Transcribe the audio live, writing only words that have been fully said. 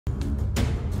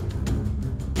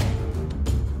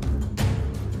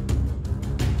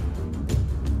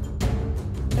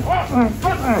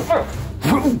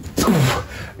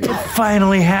It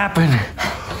finally happened.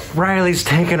 Riley's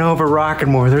taken over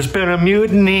Rock'n'More. There's been a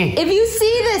mutiny. If you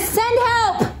see this, send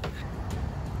help!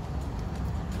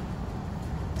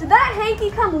 Did that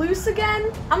hanky come loose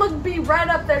again? I'm gonna be right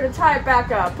up there to tie it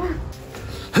back up.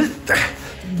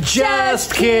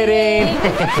 Just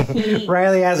kidding.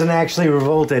 Riley hasn't actually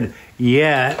revolted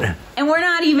yet. And we're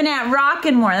not even at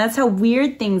Rock'n'More. That's how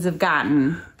weird things have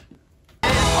gotten.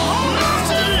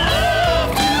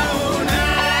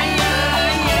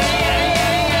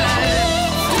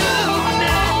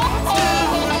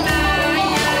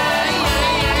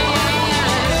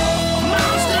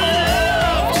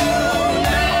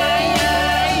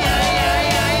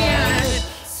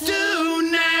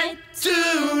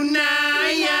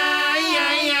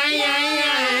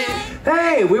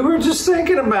 We were just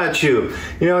thinking about you.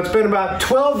 You know, it's been about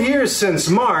 12 years since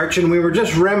March, and we were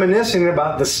just reminiscing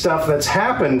about the stuff that's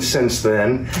happened since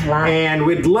then. Wow. And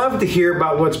we'd love to hear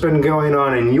about what's been going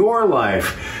on in your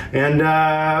life. And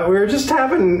we were just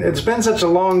having, it's been such a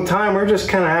long time, we're just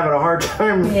kind of having a hard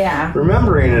time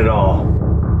remembering it all.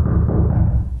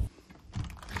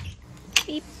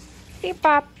 Beep, beep,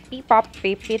 pop, beep, pop,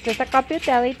 beep, beep. This is a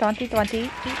Computeli 2020.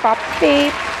 Beep, pop,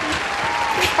 beep,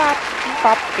 beep, pop, beep,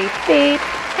 pop, beep, beep.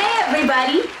 Hey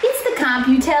everybody, it's the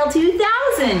Computel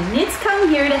 2000. It's come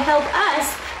here to help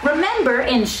us remember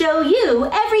and show you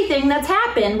everything that's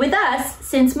happened with us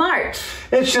since March.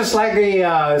 It's just like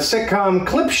a sitcom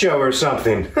clip show or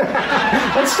something.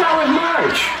 Let's start with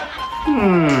March.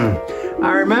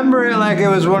 I remember it like it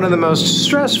was one of the most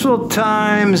stressful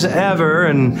times ever,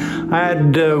 and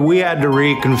we had to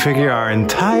reconfigure our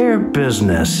entire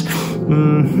business.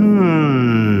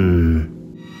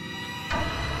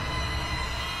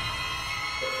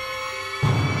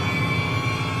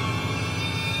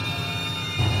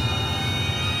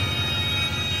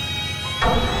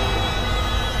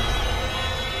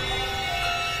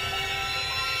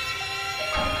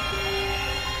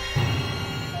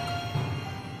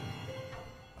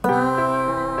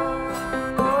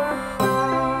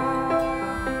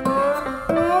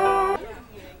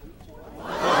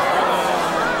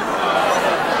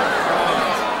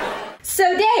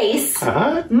 So Dace,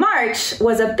 March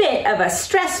was a bit of a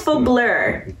stressful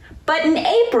blur. But in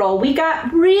April, we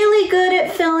got really good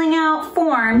at filling out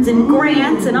forms and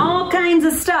grants and all kinds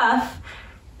of stuff.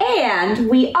 And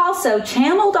we also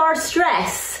channeled our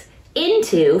stress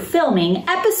into filming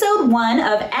episode 1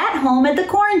 of At Home at the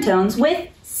Quarantones with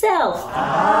Self.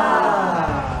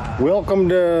 Welcome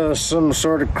to some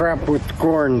sort of crap with the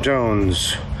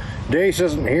Quarantones. Dace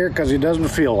isn't here because he doesn't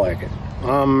feel like it.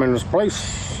 I'm in this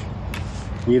place.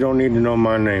 You don't need to know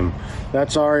my name.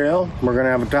 That's Arielle. We're going to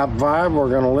have a top 5. We're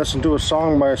going to listen to a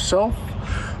song by Self.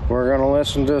 We're going to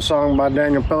listen to a song by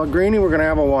Daniel Pellegrini. We're going to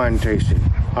have a wine tasting.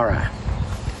 All right.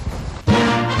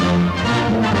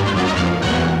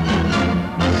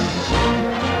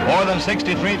 More than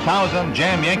 63,000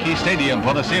 jam Yankee Stadium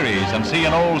for the series and see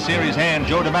an old series hand,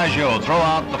 Joe DiMaggio, throw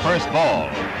out the first ball.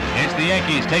 It's the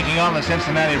Yankees taking on the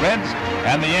Cincinnati Reds,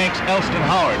 and the Yanks' Elston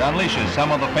Howard unleashes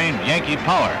some of the famed Yankee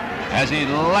power as he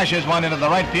lashes one into the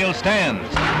right field stands.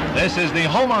 This is the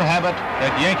homer habit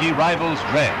that Yankee rivals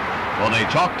dread, for they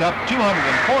chalked up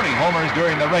 240 homers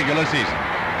during the regular season.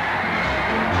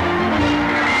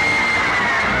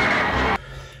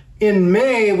 In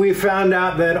May, we found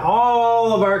out that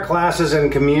all of our classes in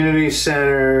community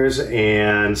centers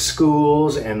and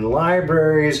schools and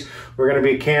libraries were going to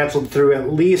be canceled through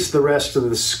at least the rest of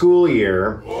the school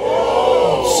year.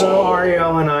 So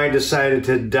Arielle and I decided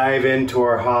to dive into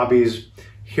our hobbies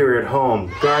here at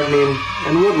home, gardening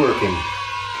and woodworking.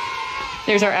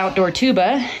 There's our outdoor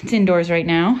tuba. It's indoors right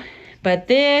now. But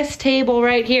this table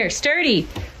right here, sturdy.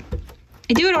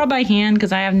 I do it all by hand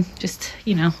because I have just,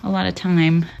 a lot of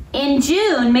time. In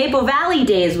June, Maple Valley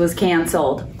Days was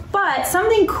canceled. But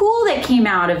something cool that came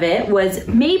out of it was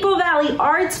Maple Valley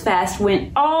Arts Fest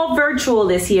went all virtual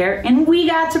this year, and we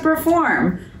got to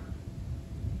perform.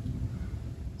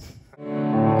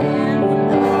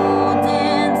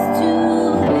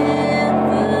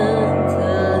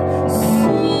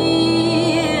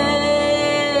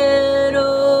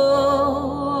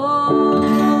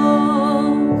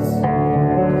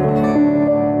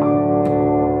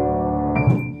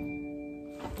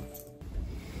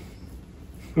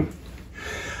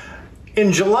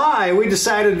 In July, we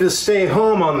decided to stay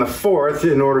home on the 4th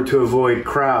in order to avoid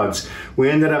crowds.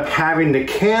 We ended up having to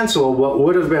cancel what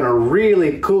would have been a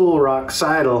really cool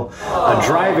recital, a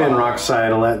drive-in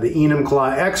recital at the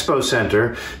Enumclaw Expo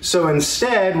Center. So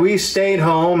instead, we stayed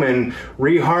home and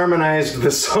reharmonized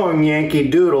the song Yankee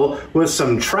Doodle with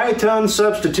some tritone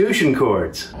substitution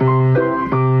chords.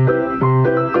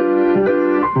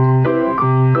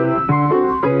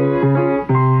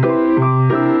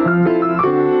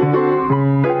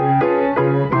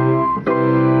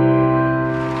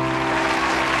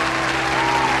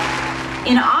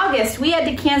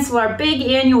 cancel our big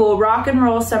annual Rock and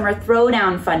Roll Summer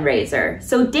Throwdown fundraiser.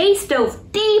 So Dace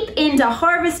dove deep into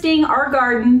harvesting our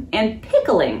garden and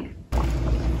pickling.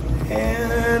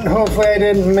 And hopefully I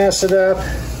didn't mess it up.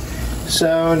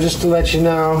 So just to let you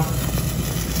know,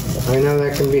 I know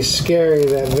that can be scary,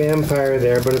 that vampire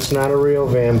there, but it's not a real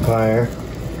vampire.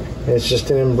 It's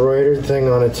just an embroidered thing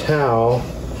on a towel.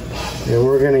 And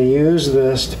we're going to use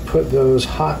this to put those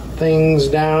hot things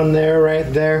down there,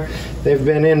 right there. They've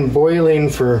been in boiling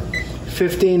for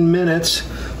 15 minutes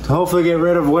to hopefully get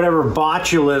rid of whatever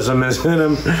botulism is in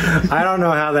them. I don't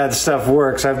know how that stuff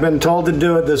works. I've been told to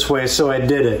do it this way, so I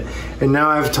did it. And now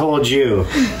I've told you.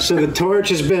 So the torch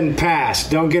has been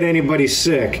passed. Don't get anybody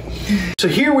sick. So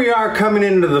here we are coming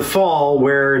into the fall,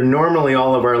 where normally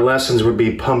all of our lessons would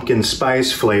be pumpkin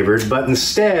spice flavored, but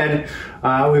instead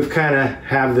we've kind of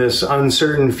have this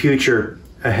uncertain future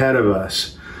ahead of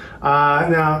us.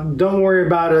 Now, don't worry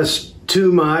about us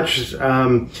too much.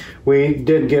 We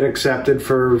did get accepted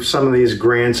for some of these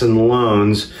grants and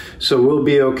loans, so we'll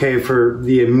be okay for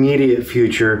the immediate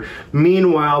future.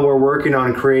 Meanwhile, we're working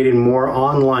on creating more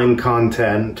online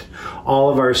content.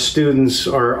 All of our students,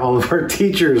 or all of our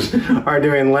teachers, are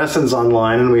doing lessons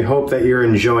online, and we hope that you're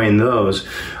enjoying those.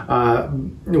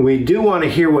 We do want to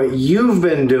hear what you've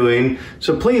been doing,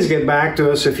 so please get back to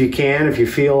us if you can, if you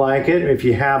feel like it, if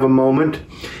you have a moment.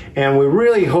 And we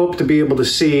really hope to be able to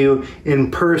see you in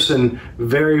person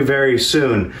very, very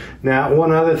soon. Now,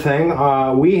 one other thing,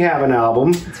 we have an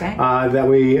album that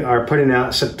we are putting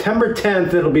out September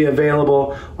 10th. It'll be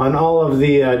available on all of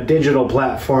the digital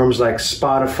platforms like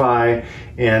Spotify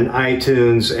and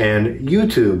iTunes and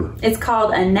YouTube. It's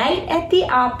called A Night at the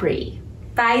Opry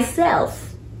by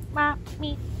Self.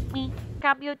 Me.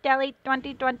 Caputelli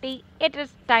 2020. It is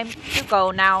time to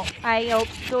go now. I hope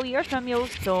to hear from you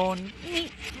soon.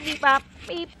 Beep bop,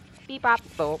 beep bop,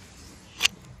 boop.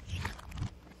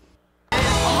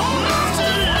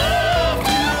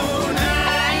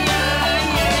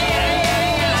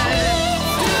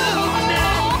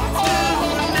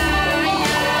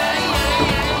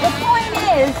 The point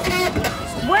is,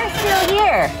 we're still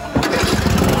here.